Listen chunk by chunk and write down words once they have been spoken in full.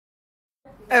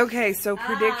Okay, so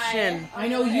prediction. I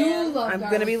know you love I'm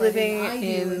going to be living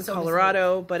in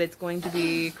Colorado, but it's going to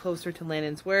be closer to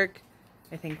Landon's work.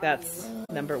 I think that's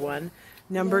number one.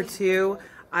 Number two,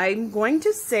 I'm going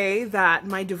to say that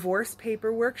my divorce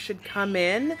paperwork should come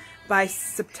in by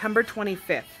September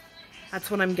 25th. That's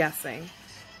what I'm guessing.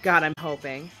 God, I'm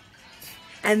hoping.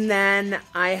 And then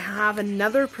I have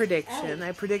another prediction.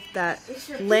 I predict that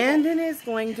Landon is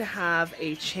going to have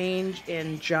a change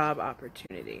in job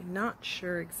opportunity. Not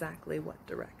sure exactly what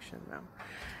direction though.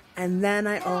 And then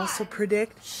I also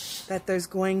predict that there's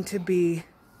going to be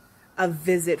a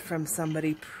visit from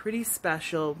somebody pretty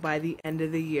special by the end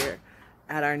of the year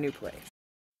at our new place.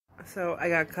 So I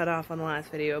got cut off on the last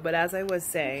video, but as I was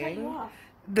saying,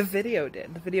 the video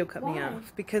cut me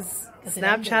off because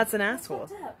Snapchat's an asshole.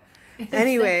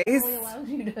 Anyways, it only allows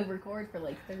you to record for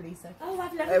like 30 seconds. Oh,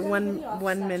 I've never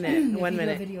one minute. 1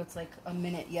 minute. Video, it's like a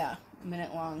minute, a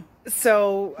minute long.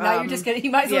 So now you're just getting. You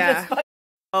might as well just.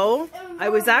 Oh, I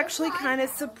was actually kind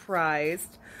of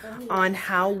surprised on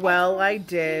how well I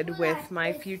did with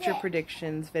my future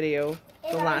predictions video,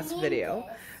 the last video.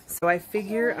 So I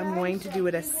figure I'm going to do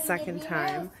it a second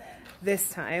time. This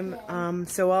time,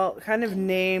 so I'll kind of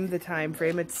name the time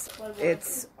frame.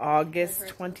 It's August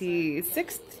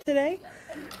 26th today,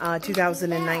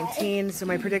 2019. So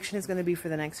my prediction is going to be for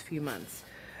the next few months.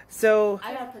 So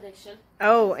I got a prediction.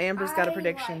 Oh, Amber's got a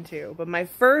prediction too. But my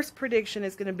first prediction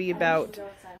is going to be about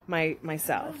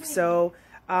myself. So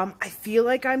I feel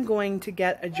like I'm going to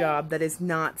get a job that is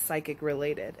not psychic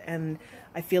related, and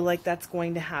I feel like that's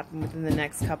going to happen within the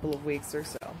next couple of weeks or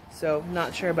so. So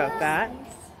not sure about that.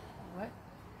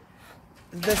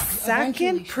 The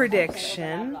second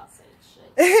prediction,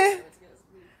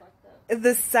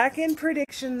 the second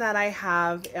prediction that I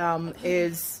have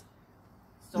is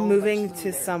moving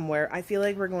to somewhere. I feel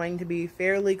like we're going to be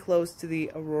fairly close to the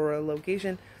Aurora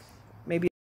location. Maybe